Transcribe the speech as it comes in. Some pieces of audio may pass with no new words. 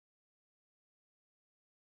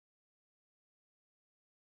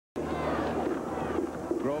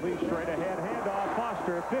Grovey straight ahead, handoff,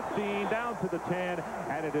 Foster, 15, down to the 10,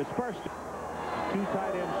 and it is first. Two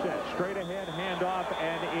tight end set, straight ahead, handoff,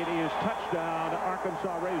 and it is touchdown,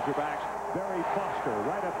 Arkansas Razorbacks. Barry Foster,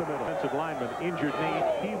 right up the middle. Defensive lineman, injured knee,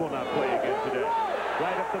 he will not play again today.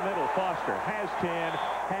 Right up the middle, Foster has 10,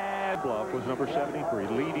 had Bluff was number 73,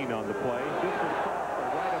 leading on the play. This is Foster,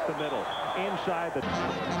 right up the middle, inside the...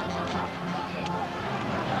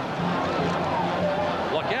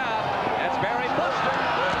 Look out, that's Barry Foster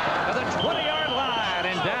at the 20-yard line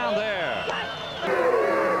and down there.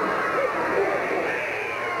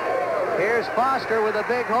 Here's Foster with a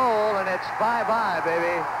big hole, and it's bye-bye,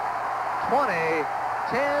 baby. 20-10,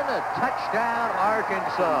 touchdown,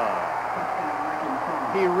 Arkansas.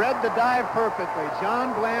 He read the dive perfectly.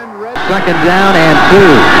 John Bland read. Second down and 2.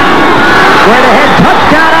 Straight ahead,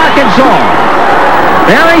 touchdown, Arkansas.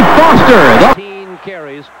 Barry Foster. 15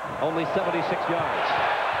 carries, only 76 yards.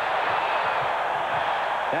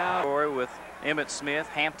 Down with Emmitt Smith,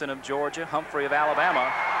 Hampton of Georgia, Humphrey of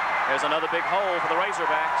Alabama. There's another big hole for the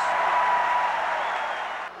Razorbacks.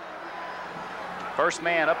 First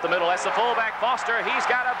man up the middle, that's the fullback, Foster. He's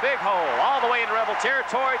got a big hole all the way in Rebel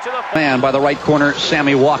territory to the... Man by the right corner,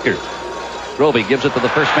 Sammy Walker. Grovey gives it to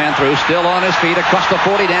the first man through, still on his feet, across the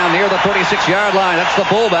 40, down near the 36-yard line. That's the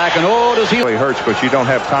fullback, and oh, does he... It hurts, but you don't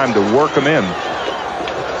have time to work him in.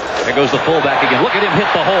 There goes the fullback again. Look at him hit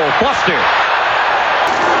the hole. Foster.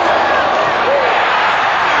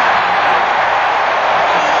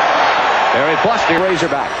 Barry Foster,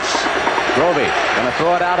 Razorbacks. Grovey gonna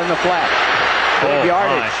throw it out in the flat. Big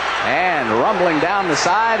yardage. And rumbling down the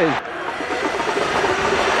side is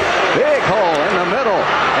big hole in the middle.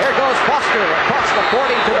 There goes Foster across the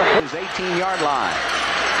 40 to the 18-yard line.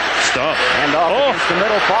 Stuff. And off against the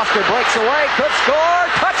middle. Foster breaks away. Could score.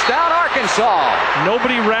 Touchdown, Arkansas.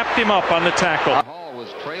 Nobody wrapped him up on the tackle. Hall was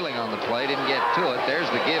trailing on the play, didn't get to it. There's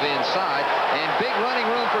the give inside, and big running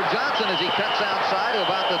room for Johnson as he cuts outside to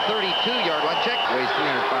about the 32-yard line. Check, weighs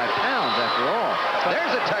 305 pounds after all.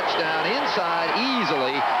 There's a touchdown inside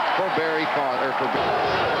easily for Barry Foster.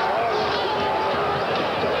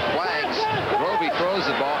 Flags. Grovey throws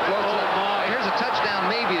the ball, floats it. Here's a touchdown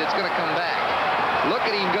maybe that's going to come back. Look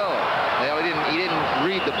at him go. Well, he didn't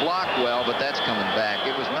read the block well, but that's coming back.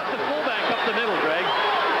 It was not the fullback up the middle, Greg.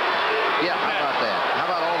 Yeah, how about that? How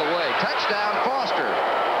about all the way? Touchdown, Foster.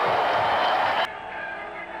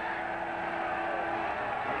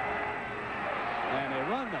 And they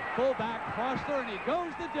run the fullback, Foster, and he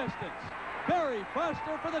goes the distance. Barry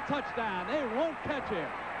Foster for the touchdown. They won't catch him.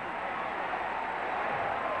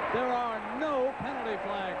 There are no penalty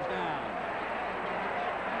flags down.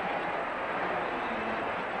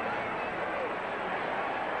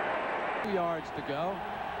 Yards to go.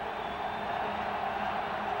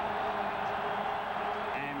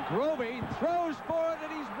 And Grovey throws for it,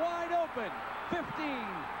 and he's wide open. 15,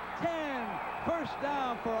 10, first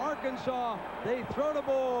down for Arkansas. They throw the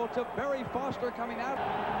ball to Barry Foster coming out.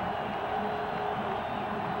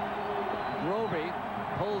 Grovey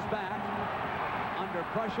pulls back under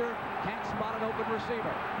pressure, can't spot an open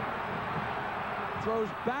receiver. Throws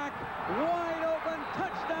back, wide open,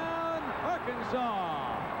 touchdown,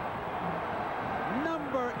 Arkansas.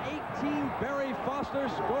 Number 18, Barry Foster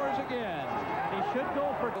scores again. He should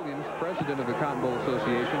go for Williams, president of the Cotton Bowl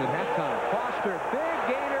Association, at halftime. Foster, big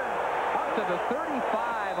gainer, up to the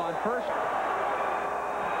 35 on first.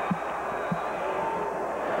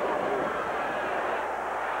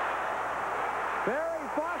 Barry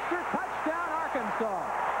Foster, touchdown,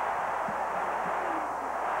 Arkansas.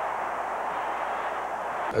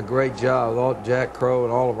 A great job. All Jack Crow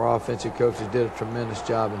and all of our offensive coaches did a tremendous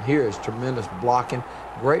job. And here is tremendous blocking.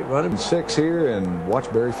 Great running. 6 here, and watch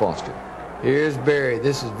Barry Foster. Here's Barry.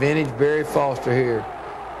 This is vintage Barry Foster here.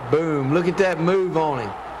 Boom. Look at that move on him.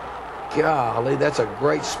 Golly, that's a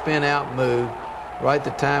great spin out move. Right at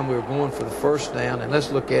the time we were going for the first down. And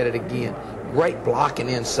let's look at it again. Great blocking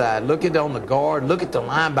inside. Look at on the guard. Look at the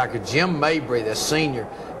linebacker, Jim Mabry, the senior.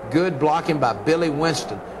 Good blocking by Billy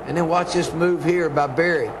Winston. And then watch this move here by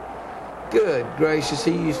Barry. Good gracious,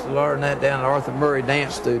 he used to learn that down at Arthur Murray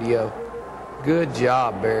Dance Studio. Good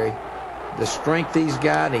job, Barry. The strength he's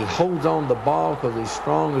got, he holds on the ball because he's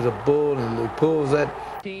strong as a bull, and he pulls that.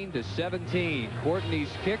 15-17.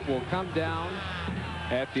 Courtney's kick will come down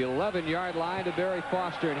at the 11-yard line to Barry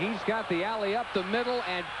Foster, and he's got the alley up the middle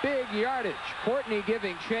and big yardage. Courtney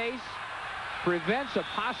giving chase, prevents a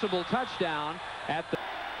possible touchdown at the...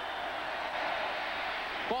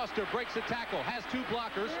 Foster breaks the tackle, has 2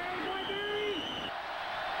 blockers.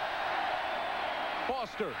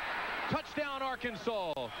 Foster, touchdown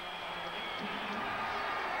Arkansas.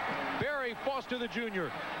 Barry Foster, the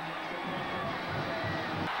junior.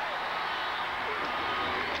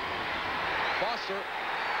 Foster.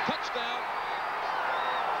 Touchdown.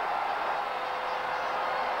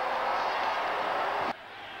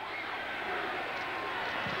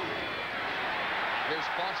 Here's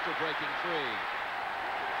Foster breaking free.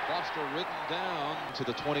 Foster ridden down to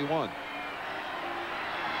the 21.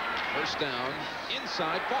 First down,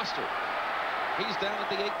 inside Foster. He's down at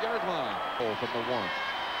the 8-yard line. Hole from the 1.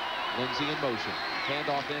 Lindsey in motion.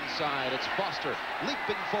 Handoff inside. It's Foster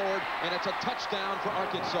leaping forward, and it's a touchdown for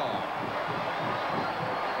Arkansas.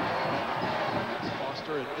 That's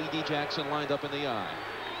Foster and E.D. Jackson lined up in the I.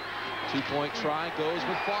 2-point try goes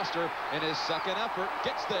with Foster, and his second effort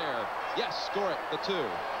gets there. Yes, score it, the 2. Well,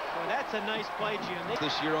 that's a nice play, Jim.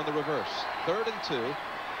 This year on the reverse. 3rd and 2.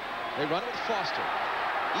 They run it with Foster.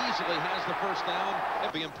 Easily has the first down.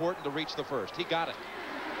 It'd be important to reach the first. He got it.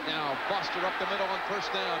 Now Foster up the middle on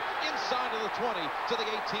first down. Inside of the 20 to the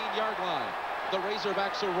 18-yard line. The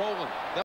Razorbacks are rolling.